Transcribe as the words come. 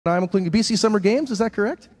I'm including BC Summer Games, is that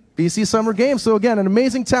correct? BC Summer Games. So again, an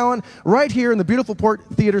amazing talent right here in the beautiful Port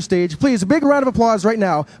Theatre stage. Please, a big round of applause right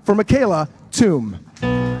now for Mikaila Tombe.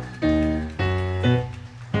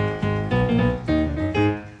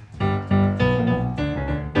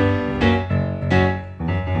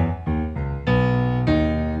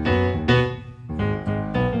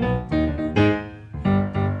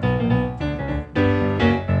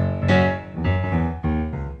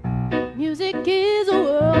 Music is a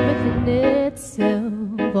world within itself,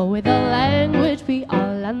 but with a language we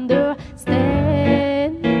all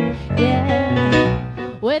understand.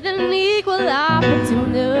 Yeah, with an equal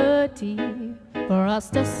opportunity for us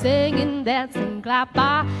to sing and dance and clap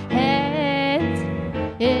our hands.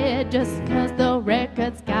 Yeah, just cause the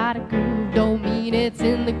record's got a groove don't mean it's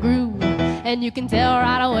in the groove. And you can tell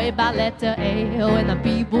right away by letter A when the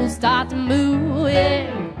people start to move. Yeah,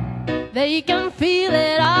 they can feel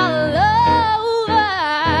it all over.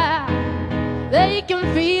 They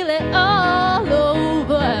can feel it all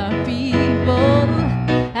over, people.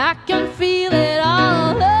 I can feel it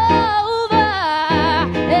all over.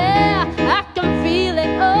 Yeah, I can feel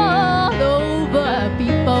it all over,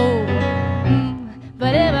 people.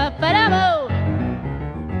 Ba-da-ba-ba-da-bo.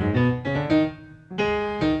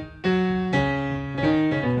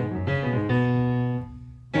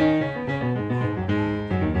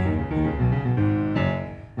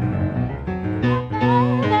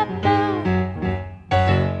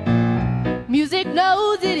 Music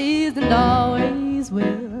knows it is and always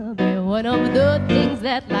will be one of the things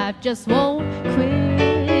that life just won't quit.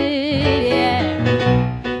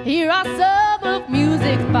 Yeah, here are some of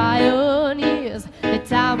music's pioneers that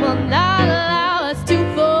time will not allow us to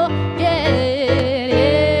forget.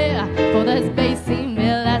 Yeah, for there's Basie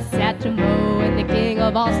Miller, Satchmo, and the king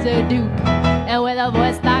of Ulster Duke. And with a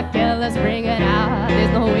voice like Ellis, bring it out.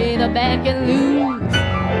 There's no way the band can lose.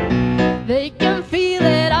 They can feel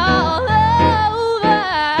it all over.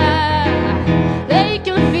 They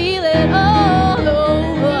can feel it all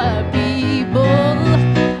over, people.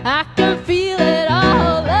 I can feel it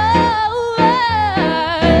all over.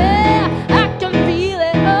 Yeah, I can feel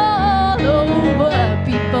it all over,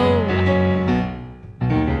 people.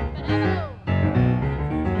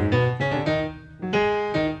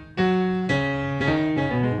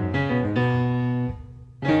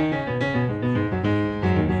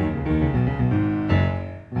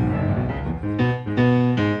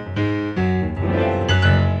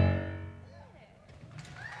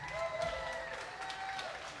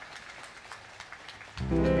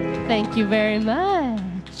 Thank you very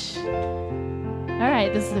much. All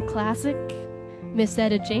right, this is a classic, Miss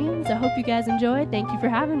Etta James. I hope you guys enjoyed. Thank you for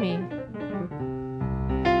having me.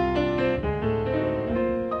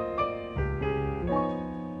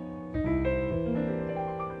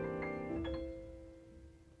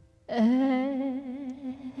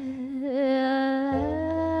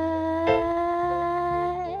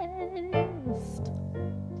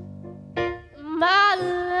 My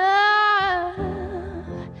love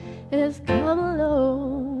has come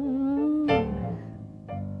along,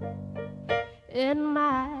 and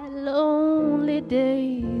my lonely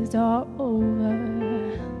days are over,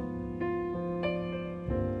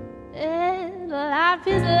 and life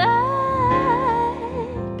is like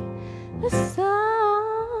a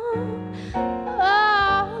song.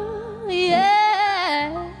 Oh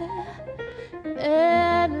yeah,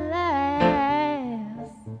 at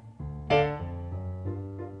last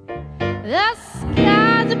the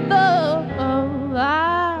skies above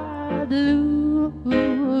are blue,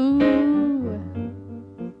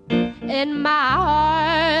 and my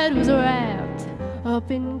heart was wrapped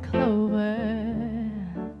up in clover.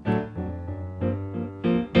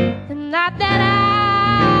 The night that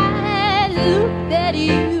I looked at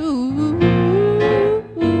you,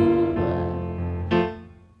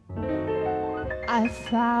 I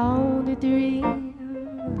found a dream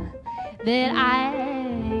that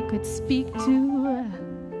I could speak to,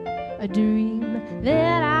 a dream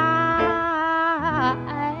that I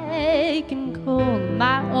can call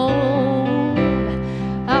my own.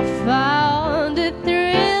 I found a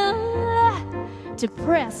thrill to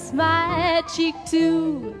press my cheek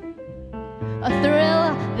to, a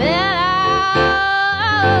thrill that I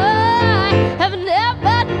have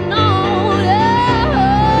never known.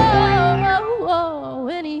 Oh,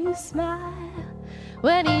 when you smile,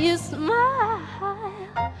 when you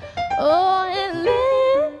smile, oh, and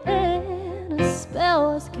then a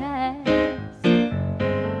spell was cast.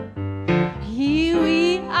 Here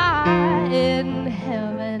we are in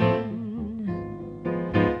heaven.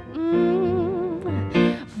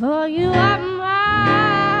 For you are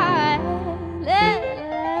mine.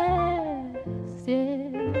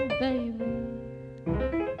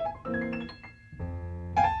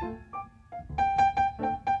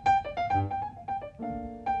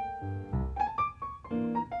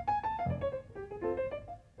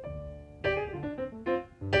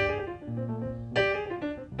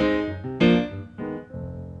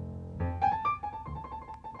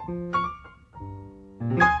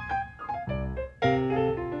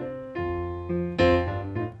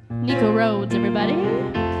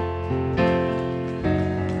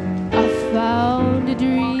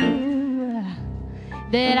 dream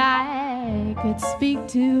that I could speak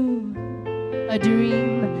to, a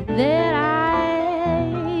dream that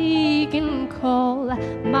I can call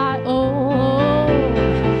my own.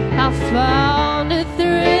 I found a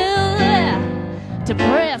thrill to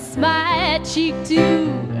press my cheek to,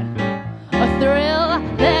 a thrill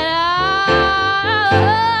that I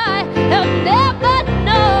have never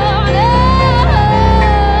known.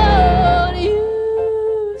 Oh, you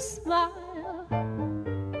smile.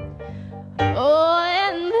 Oh,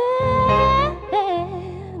 and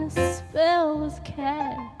then a spell was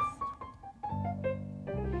cast.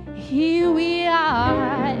 Here we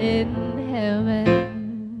are in heaven,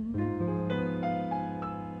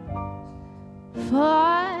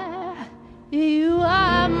 for you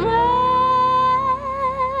are mine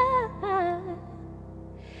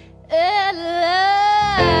at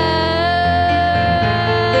last.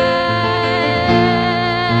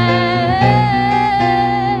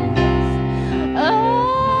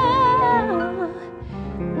 Oh,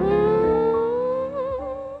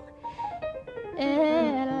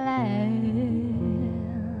 at last.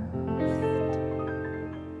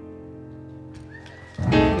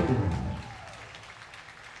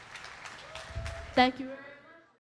 Thank you.